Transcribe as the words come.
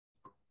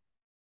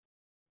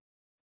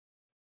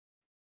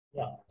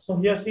Yeah. So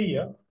here, see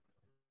here,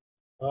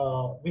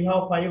 we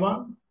have phi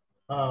one.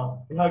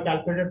 We have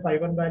calculated phi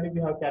one value.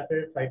 We have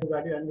calculated phi two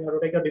value, and we have to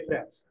take the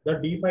difference. The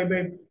d phi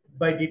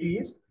by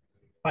dt is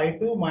phi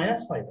two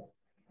minus phi one.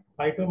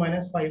 Phi two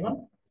minus phi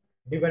one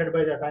divided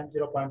by the times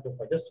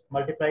 0.25. Just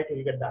multiply it, you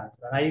will get the answer.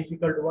 And I is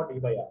equal to what? E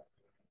by r.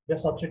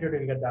 Just substitute, you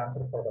will get the answer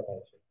for that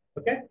also.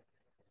 Okay.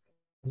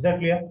 Is that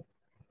clear?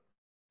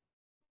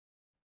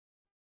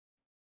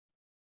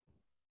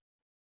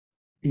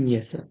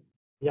 Yes, sir.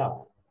 Yeah.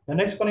 The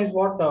next one is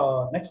what?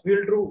 Next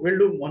we'll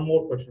do one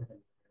more question,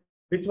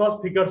 which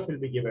was figures will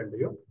be given to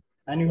you,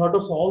 and you have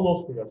to solve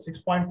those figures.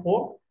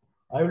 6.4.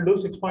 I will do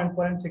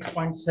 6.4 and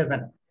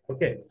 6.7.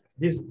 Okay.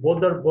 These both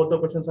the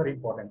questions are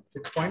important.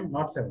 6 point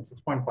not 7,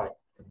 6.5.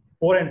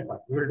 4 and 5.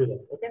 We will do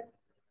that. Okay.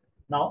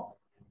 Now,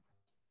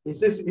 is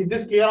this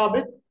clear,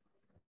 Abid?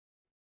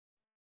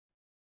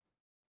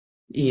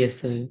 Yes,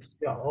 sir. Yes.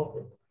 Yeah.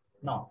 Okay.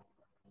 Now,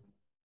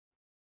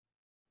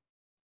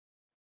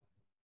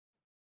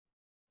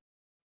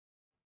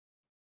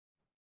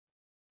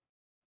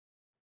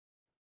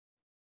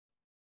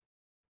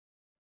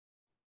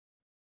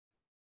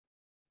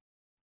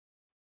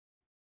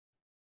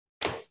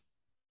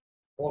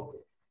 okay.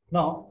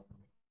 Now,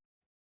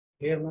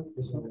 clear, man?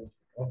 This one.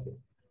 Okay.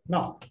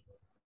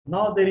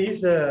 Now, there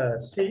is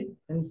a C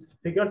in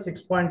figure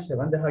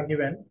 6.7. They have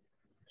given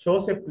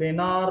shows a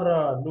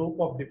planar loop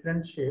of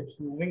different shapes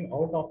moving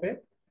out of a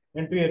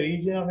into a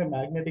region of a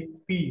magnetic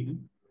field,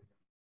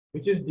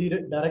 which is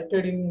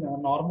directed in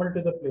normal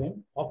to the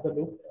plane of the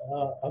loop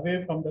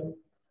away from the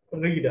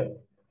reader.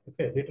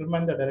 Okay,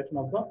 determine the direction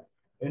of the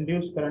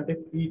induced current if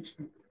each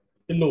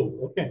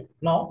loop. Okay,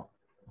 now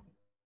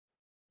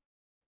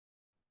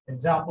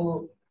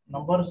example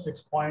number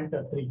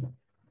 6.3,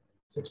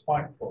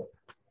 6.4.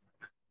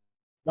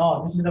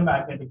 Now this is the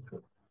magnetic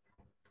field.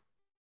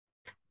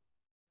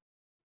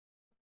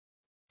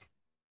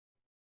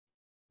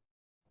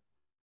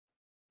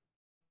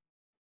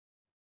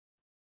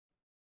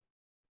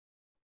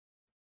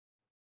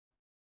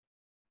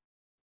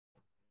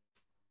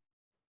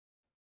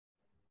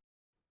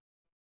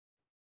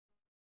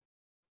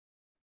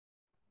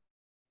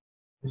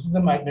 This is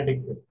the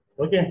magnetic field.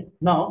 Okay,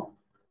 now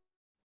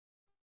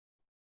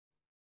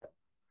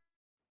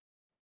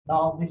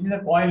this is a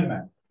coil,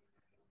 man,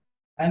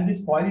 and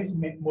this coil is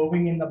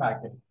moving in the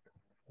magnet.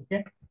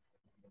 Okay,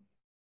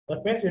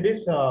 that means it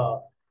is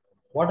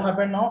what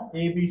happened now?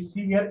 A B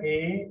C here,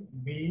 A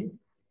B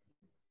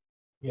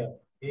here,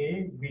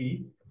 A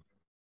B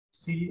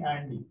C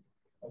and D.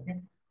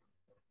 Okay,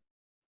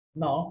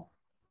 now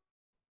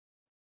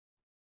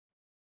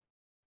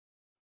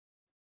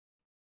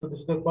so this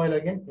is the coil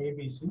again, A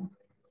B C,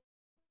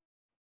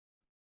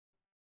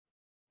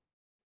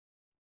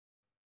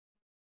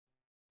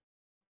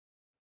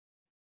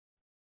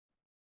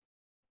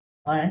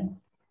 and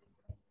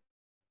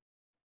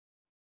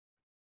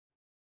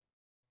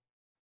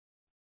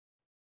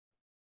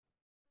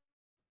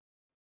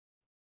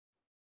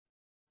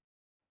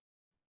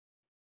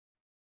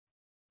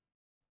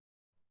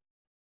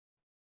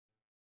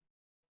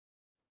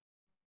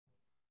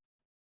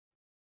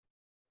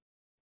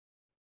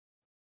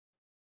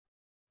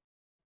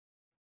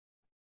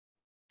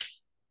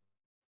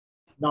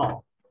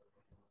now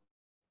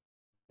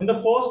in the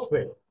first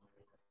way.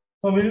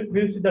 So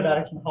we'll see the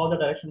direction, how the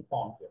direction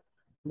formed here.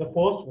 In the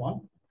first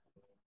one,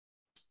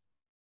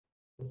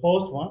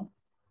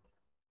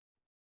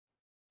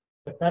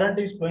 the current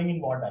is going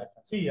in what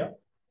direction? See here,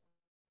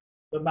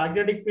 the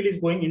magnetic field is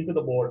going into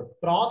the board.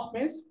 Cross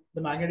means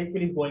the magnetic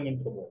field is going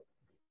into the board.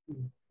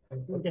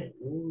 Okay.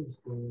 O is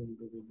going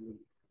into the blue.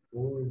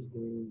 O is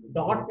going into the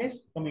Dot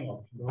means coming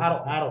out.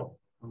 Arrow.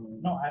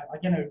 No,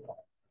 again I will draw.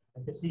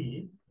 Okay,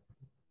 see,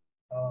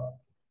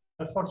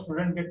 that's what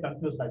students get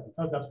confused like this.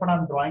 So that's what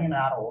I'm drawing an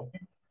arrow. Okay.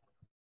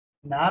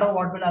 An arrow,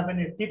 what will happen?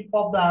 A tip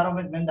of the arrow,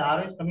 when the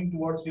arrow is coming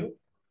towards you,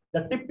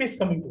 the tip is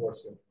coming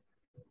towards you.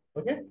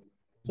 Okay.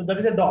 So there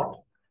is a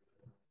dot.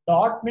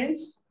 Dot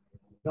means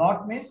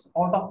out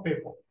of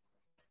paper.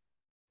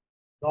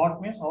 Dot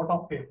means out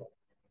of paper.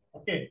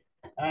 Okay.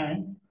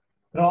 And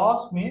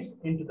cross means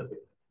into the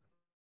paper.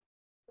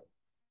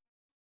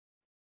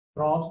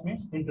 Cross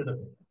means into the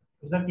paper.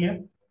 Is that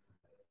clear?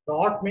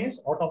 Dot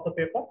means out of the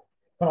paper.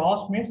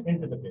 Cross means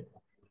into the paper.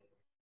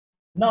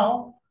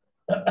 Now,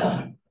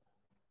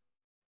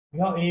 we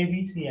have A,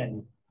 B, C,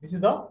 and D. This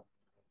is the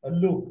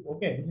loop.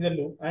 Okay, this is the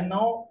loop. And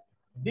now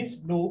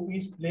this loop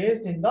is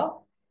placed in the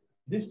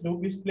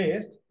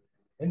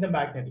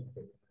magnetic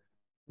field.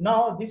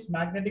 Now this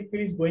magnetic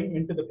field is going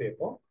into the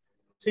paper.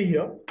 See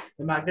here,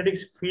 the magnetic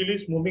field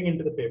is moving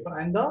into the paper,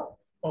 and the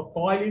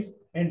coil is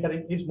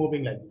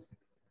moving like this.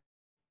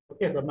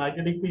 Okay, the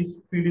magnetic field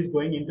is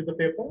going into the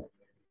paper,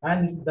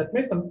 and that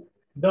means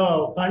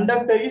the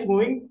conductor is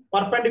moving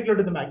perpendicular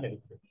to the magnetic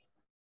field.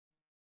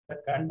 The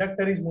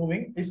conductor is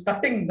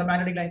cutting the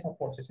magnetic lines of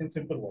forces, in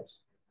simple words.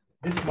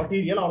 This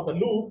material or the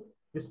loop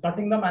is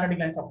cutting the magnetic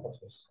lines of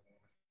forces.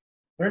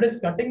 When it is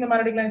cutting the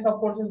magnetic lines of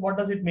forces, what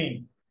does it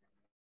mean?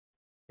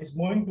 It's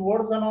moving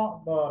towards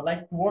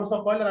towards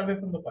the coil or away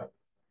from the coil?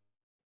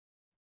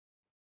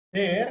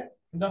 There,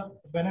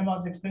 when I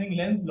was explaining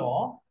Lenz's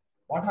law,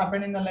 what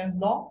happened in the Lenz's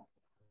law?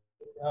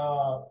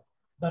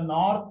 The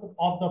north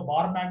of the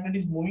bar magnet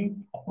is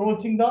moving,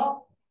 approaching the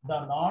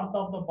north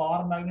of the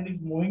bar magnet is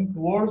moving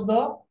towards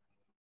uh,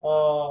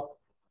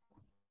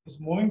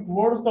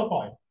 the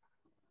coil.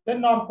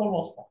 Then North Pole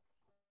was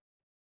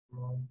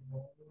formed.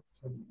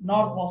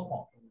 North was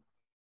formed.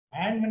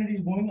 And when it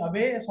is moving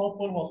away, South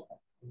Pole was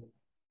formed.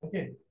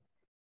 Okay.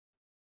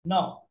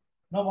 Now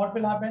what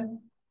will happen?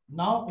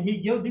 Now he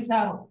gave this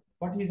arrow,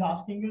 but he's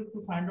asking you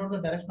to find out the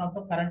direction of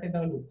the current in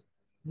the loop,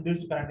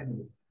 induced current in the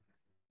loop.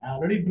 I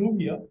already drew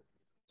here.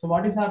 So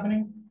what is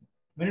happening?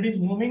 When it is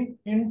moving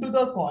into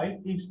the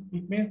coil,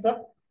 it means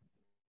that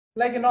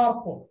like a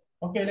north pole.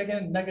 Okay, like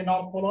a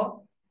north pole,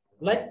 or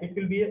like it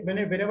will be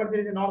whenever there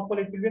is a north pole,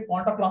 it will be a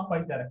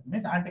counterclockwise direction,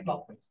 means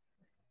anti-clockwise.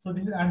 So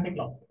this is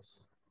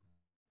anti-clockwise.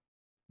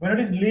 When it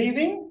is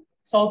leaving,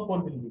 south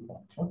pole will be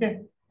formed.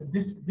 Okay,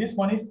 this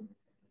one is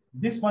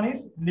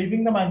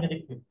leaving the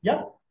magnetic field.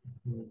 Yeah.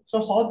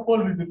 So south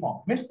pole will be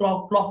formed, means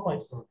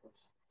clockwise.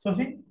 So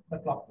see the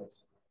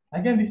clockwise.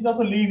 Again, this is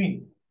also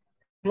leaving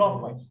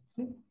clockwise.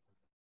 See,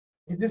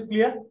 is this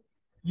clear?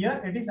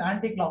 Here it is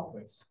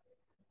anti-clockwise,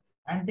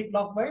 and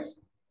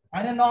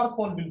a north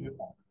pole will be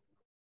formed.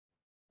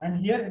 And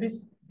here it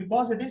is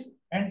because it is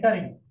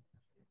entering.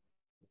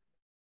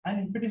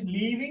 And if it is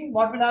leaving,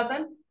 what will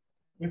happen?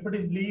 If it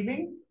is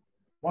leaving,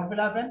 what will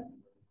happen?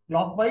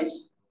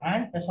 Clockwise,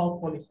 and a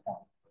south pole is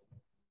formed.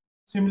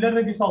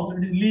 Similarly, this also,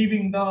 it is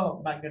leaving the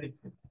magnetic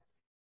field.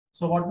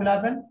 So what will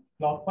happen?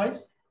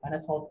 Clockwise, and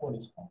a south pole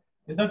is formed.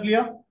 Is that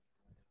clear?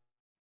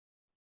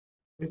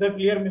 Is that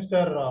clear,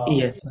 Mr.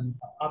 Yes, sir.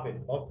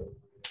 Abid? Okay.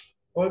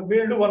 Well,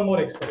 we'll do one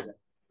more experiment.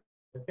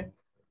 Okay.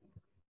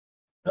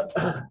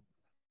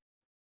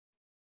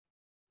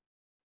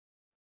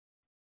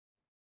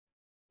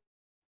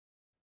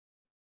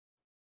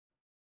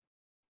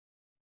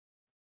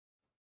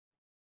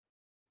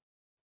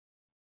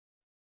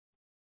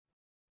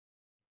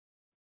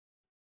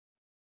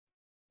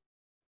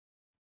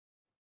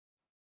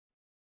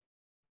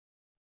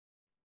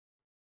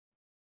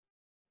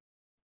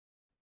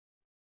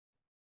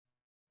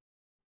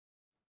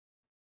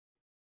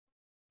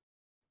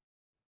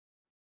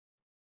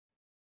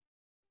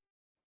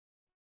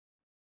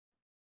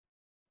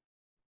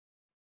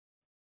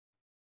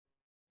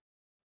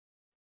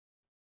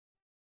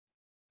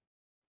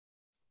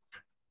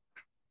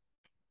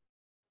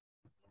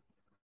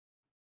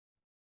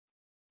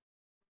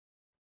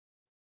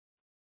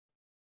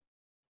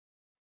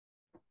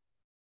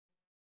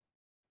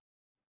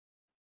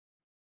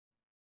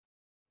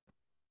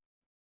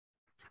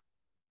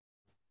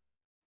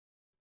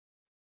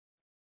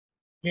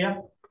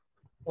 Clear?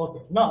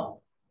 Okay. Now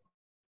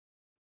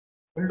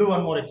we'll do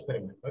one more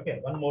experiment. Okay,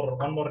 one more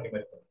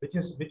numerical, which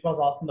was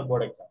asked in the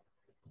board exam.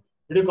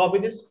 Did you copy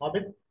this,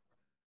 Abid?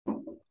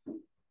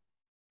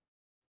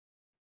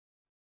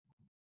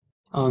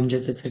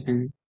 Just a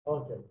second.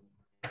 Okay.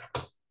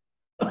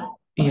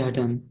 Yeah,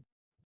 done.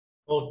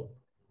 Okay.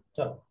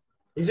 So,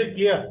 is it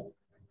clear,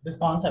 this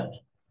concept?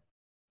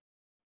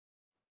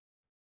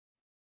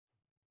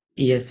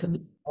 Yes, sir.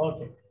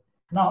 Okay.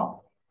 Now,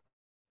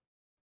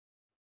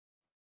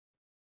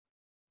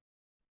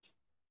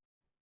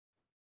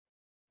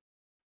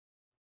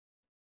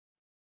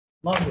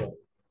 here.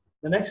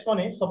 The next one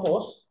is,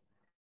 suppose,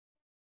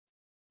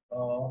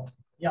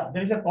 yeah,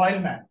 there is a coil,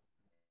 man.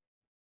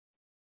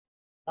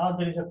 Now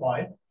there is a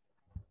coil.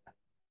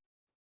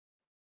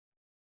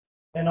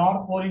 A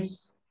north pole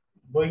is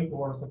going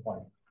towards the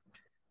coil.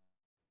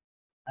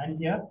 And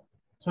here,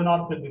 so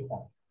north will be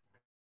formed.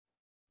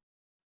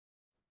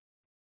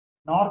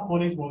 North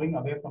pole is moving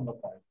away from the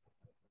coil.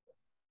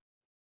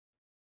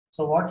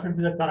 So what should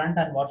be the current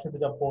and what should be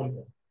the pole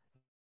here?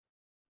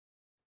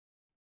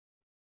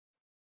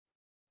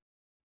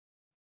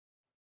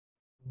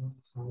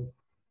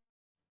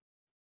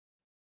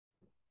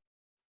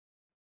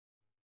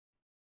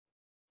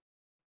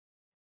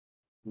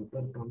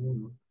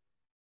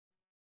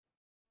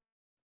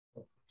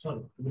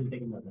 Sorry, we will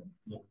take another.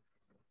 Yeah.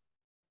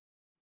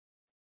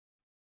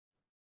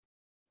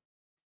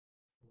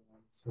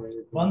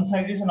 One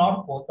side is a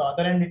north pole, the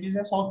other end it is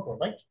a south pole,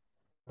 right?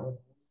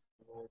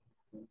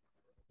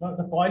 Now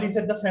the coil is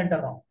at the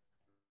center now.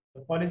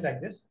 The coil is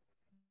like this.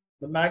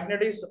 The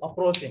magnet is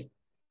approaching.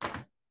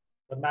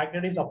 The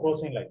magnet is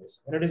approaching like this.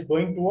 When it is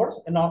going towards,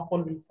 a north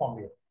pole will form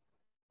here.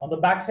 On the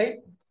back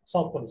side,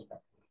 south pole is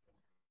formed.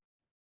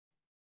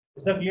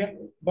 Is that clear?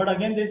 But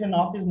again, there is a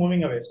north is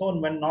moving away. So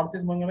when north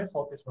is moving away,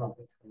 south is formed.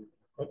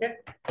 Okay.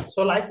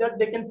 So like that,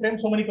 they can frame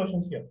so many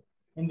questions here.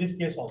 In this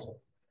case also.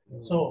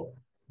 So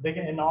they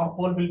can, a north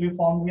pole will be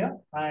formed here,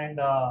 and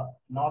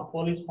north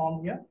pole is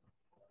formed here,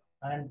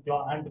 and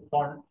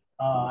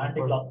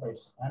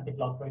anti-clockwise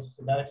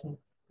direction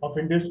of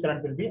induced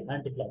current will be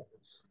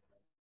anti-clockwise.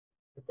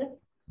 Okay.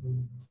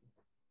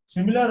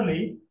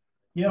 Similarly,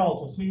 here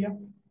also, see here,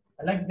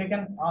 like they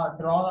can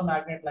draw the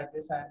magnet like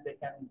this, and they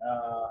can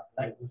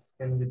like this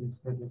can be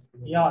this.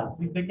 Yeah,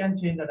 they can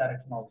change the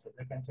direction also.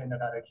 They can change the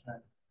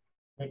direction.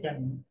 I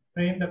can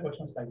frame the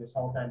questions like this,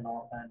 south and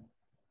north, and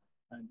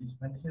this,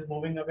 when this is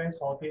moving away,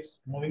 south is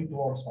moving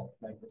towards south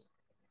like this.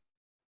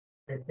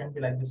 It can be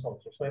like this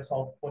also. So a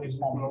south pole is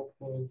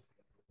formed.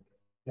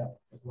 Yeah.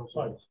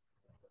 Sorry.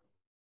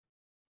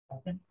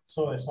 Okay.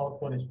 So a south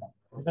pole is formed.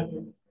 Is that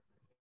clear?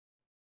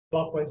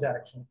 Clockwise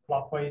direction,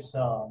 clockwise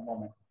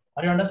moment.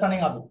 Are you understanding,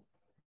 Abhi?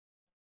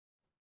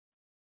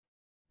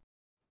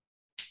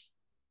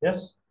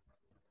 Yes.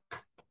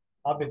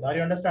 Abhi, are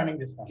you understanding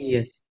this one?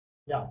 Yes.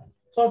 Yeah.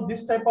 So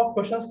this type of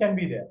questions can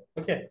be there.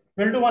 Okay.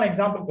 We'll do one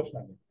example question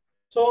again.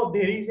 So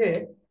there is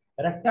a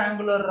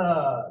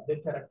rectangular,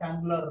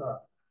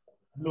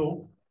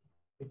 loop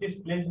which is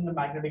placed in the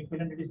magnetic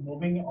field and it is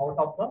moving out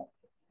of the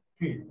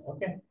field.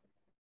 Okay.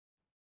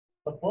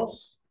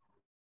 Suppose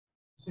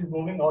this is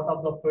moving out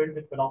of the field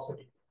with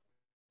velocity.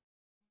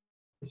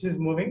 This is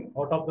moving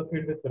out of the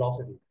field with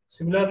velocity.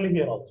 Similarly,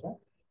 here also,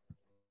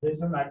 there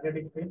is a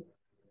magnetic field.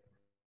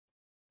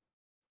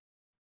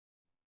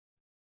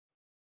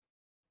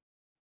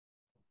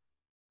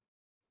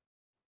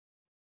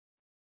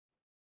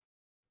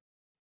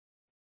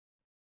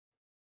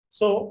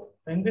 So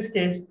in this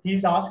case, he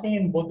is asking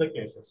in both the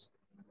cases,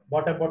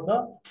 what about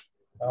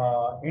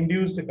the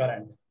induced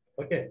current?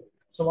 Okay.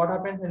 So what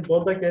happens in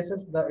both the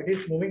cases? It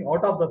is moving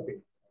out of the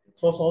field.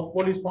 So south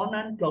pole is formed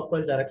and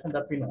clockwise direction,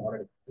 that we know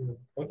already.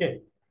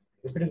 Okay.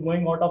 If it is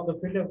moving out of the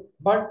field,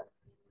 but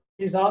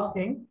he's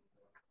asking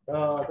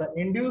the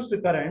induced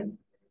current,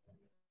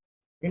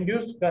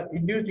 induced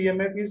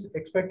EMF is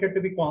expected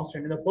to be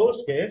constant. In the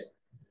first case,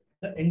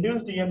 the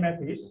induced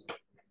EMF is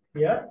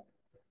here.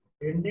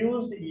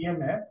 Induced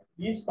EMF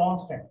is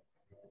constant.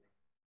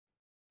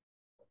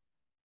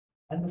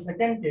 And the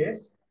second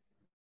case,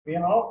 we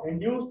have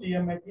induced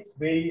EMF is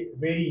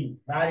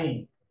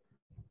varying.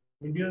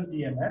 Induced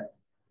EMF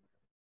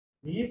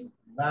is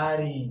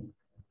varying.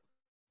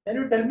 Can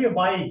you tell me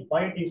why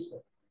it is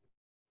so?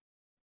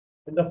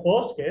 In the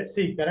first case,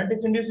 see, current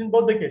is induced in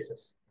both the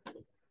cases.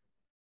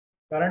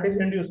 Current is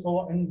induced.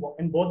 So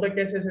in both the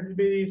cases, it will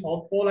be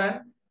south pole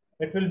and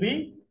it will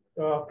be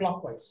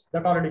clockwise.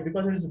 That already,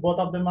 because it is both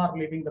of them are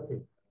leaving the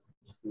field.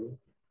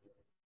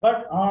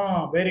 But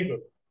very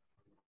good.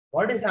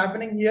 What is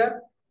happening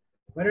here?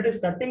 When it is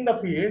cutting the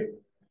field,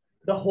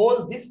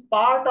 this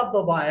part of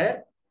the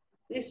wire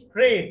is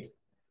straight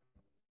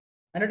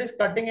and it is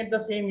cutting at the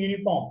same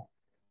uniform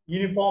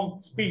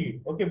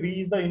speed. Okay,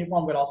 V is the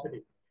uniform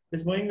velocity.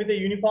 It's going with the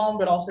uniform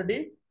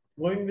velocity,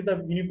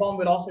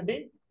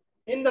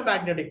 in the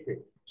magnetic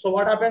field. So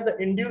what happens?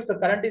 The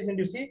current is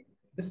induced. See,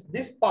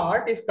 this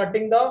part is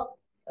cutting the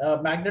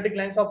magnetic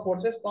lines of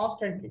forces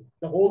constantly,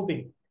 the whole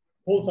thing,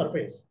 whole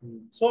surface.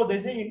 So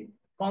there's a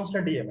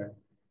constant EMF.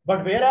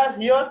 But whereas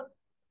here,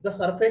 the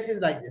surface is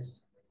like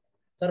this.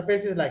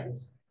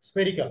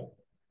 Spherical,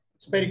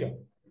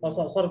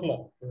 or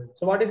circular.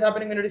 So what is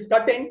happening when it is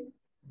cutting?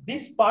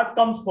 This part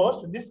comes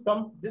first. This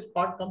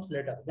part comes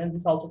later. Then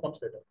this also comes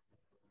later.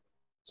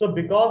 So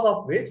because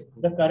of which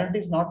the current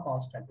is not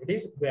constant. It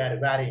is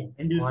varying.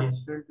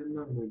 Constant in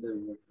the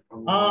middle.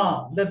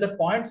 The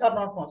points are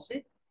not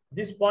constant.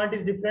 This point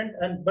is different,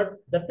 but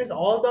that means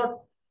all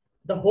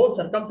the whole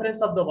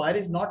circumference of the wire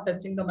is not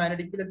touching the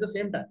magnetic field at the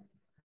same time.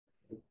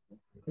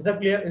 Is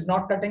that clear? It's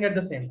not cutting at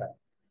the same time.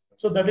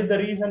 So that is the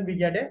reason we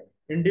get a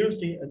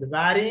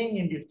varying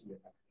induced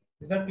EMF.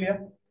 Is that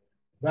clear?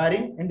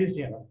 Varying induced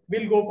EMF.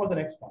 We'll go for the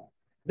next one.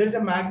 There is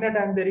a magnet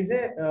and there is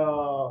a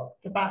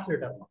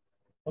capacitor.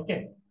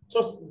 Okay.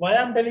 So why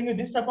I'm telling you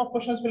this type of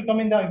questions will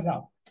come in the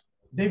exam.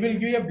 They will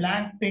give you a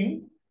blank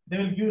thing. They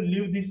will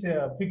leave this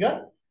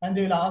figure and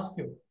they will ask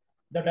you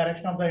the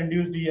direction of the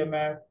induced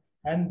EMF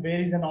and where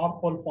is the north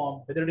pole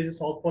formed, whether it is a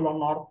south pole or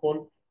north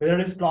pole, whether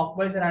it is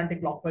clockwise or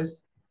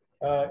anti-clockwise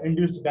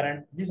induced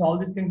current. All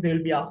these things they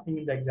will be asking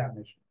in the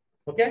examination.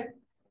 Okay.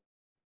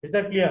 Is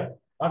that clear,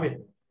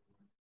 Abid?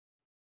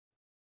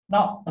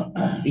 Now,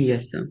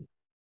 Yes, sir.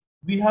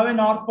 we have a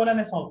north pole and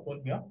a south pole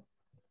here.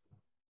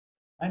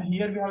 And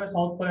here we have a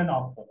south pole and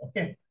north pole.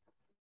 Okay.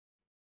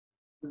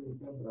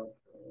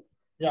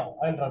 Yeah,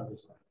 I'll rub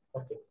this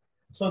one. Okay.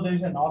 So there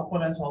is a north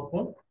pole and south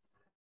pole.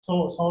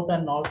 So south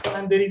and north pole,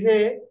 and there is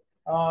a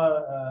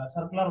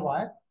circular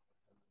wire.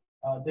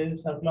 There is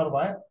a circular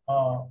wire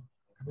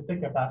with a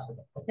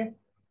capacitor. Okay.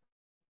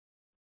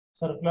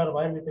 Circular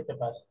wire with a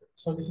capacitor.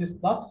 So this is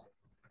plus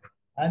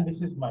and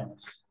this is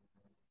minus.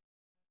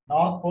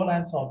 North pole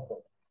and south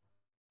pole.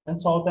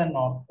 And south and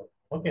north pole.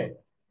 Okay.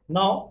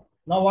 Now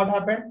what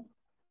happened?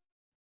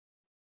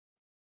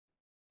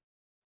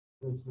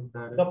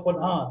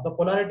 The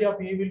polarity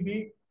of A will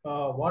be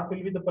what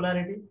will be the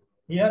polarity?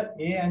 Here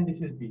A and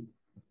this is B.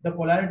 The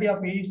polarity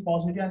of A is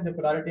positive and the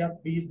polarity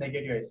of B is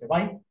negative. I say.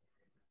 Why?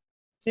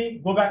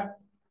 See, go back.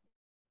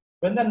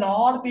 When the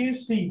north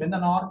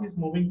is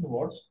moving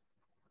towards,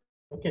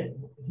 okay,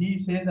 he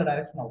says the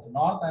direction also.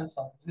 North and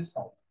south. This is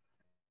south.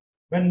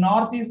 When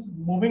north is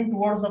moving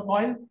towards the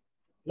coil,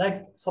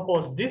 like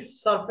suppose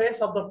this surface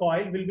of the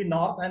coil will be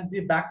north and the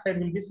back side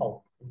will be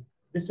south.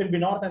 This will be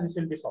north and this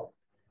will be south.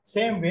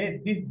 Same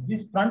way,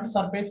 this front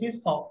surface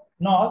is south,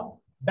 north,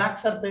 back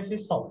surface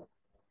is south.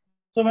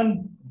 So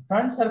when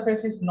front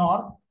surface is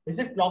north, is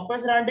it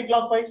clockwise or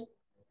anti-clockwise?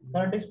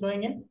 Current is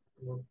flowing in.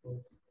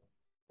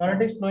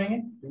 Current is flowing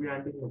in Maybe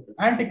anti-clockwise.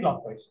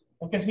 anti-clockwise.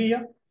 Okay, see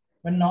here.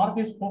 When north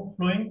is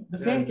flowing, the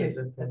same case.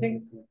 that's the I same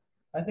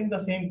think case. the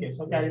same case.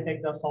 Okay, I'll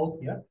take the south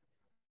here.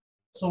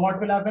 So what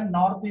will happen?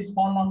 North is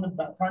found on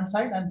the front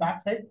side and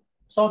back side.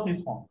 South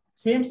is found.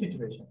 Same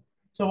situation.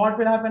 So what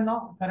will happen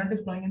now? Current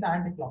is flowing in the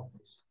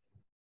anti-clockwise.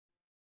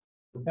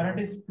 Current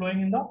is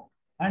flowing in the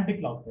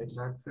anti-clockwise.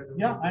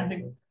 Yeah,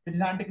 it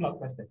is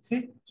anti-clockwise.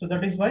 See, so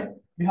that is why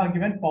we have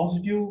given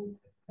positive.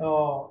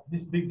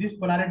 This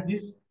polarity,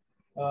 this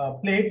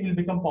plate will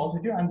become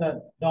positive, and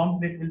the down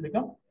plate will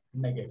become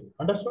negative.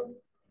 Understood?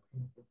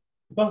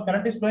 Because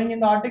current is flowing in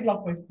the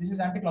anti-clockwise. This is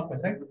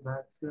anti-clockwise, right?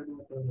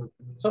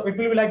 So it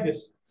will be like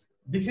this.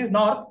 This is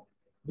north.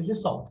 This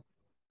is south.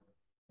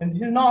 And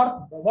this is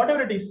north.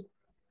 Whatever it is.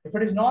 If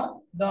it is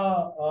north, the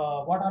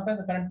what happens?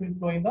 The current will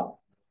flow in the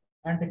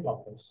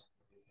anti-clockwise.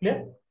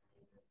 Clear?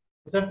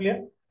 Is that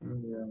clear?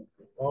 Yeah.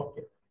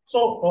 Okay.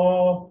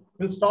 So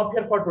we'll stop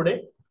here for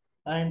today.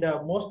 And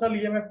motional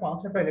EMF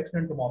concept I'll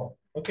explain tomorrow.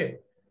 Okay.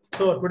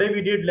 So today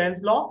we did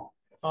Lenz's law,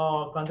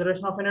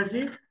 conservation of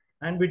energy,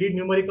 and we did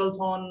numericals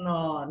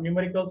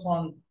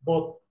on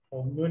both.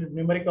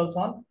 Numericals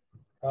on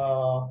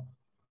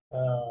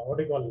what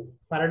do you call it?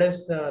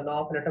 Faraday's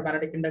law of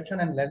electromagnetic induction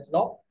and Lenz's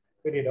law.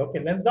 We did. Okay.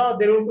 Lenz's law,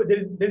 there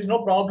is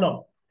no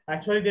problem.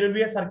 Actually, there will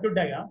be a circuit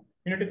diagram.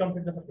 You need to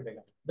complete the circuit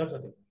diagram. That's the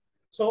thing.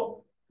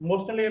 So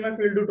motional EMF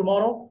we'll do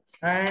tomorrow,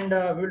 and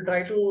we'll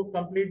try to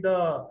complete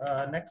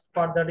the next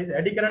part, that is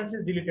eddy currents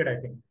is deleted. I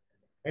think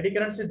eddy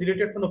currents is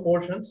deleted from the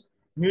portions.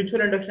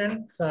 Mutual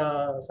induction,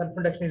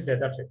 self-induction is there.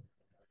 That's it.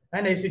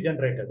 And AC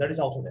generator, that is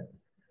also there.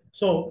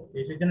 So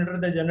AC generator,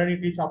 the generally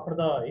teach after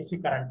the AC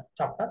current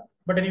chapter.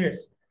 But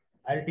anyways,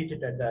 I'll teach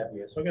it at the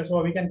earliest. Okay,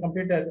 so we can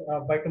complete that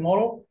by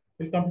tomorrow.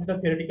 We'll complete the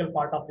theoretical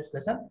part of this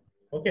lesson.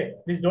 Okay,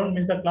 please don't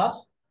miss the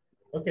class.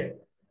 Okay,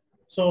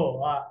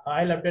 so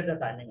I'll update the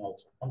timing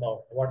also on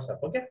the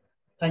WhatsApp. Okay,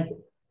 thank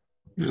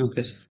you.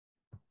 Okay, sir.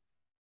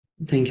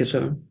 Thank you,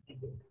 sir.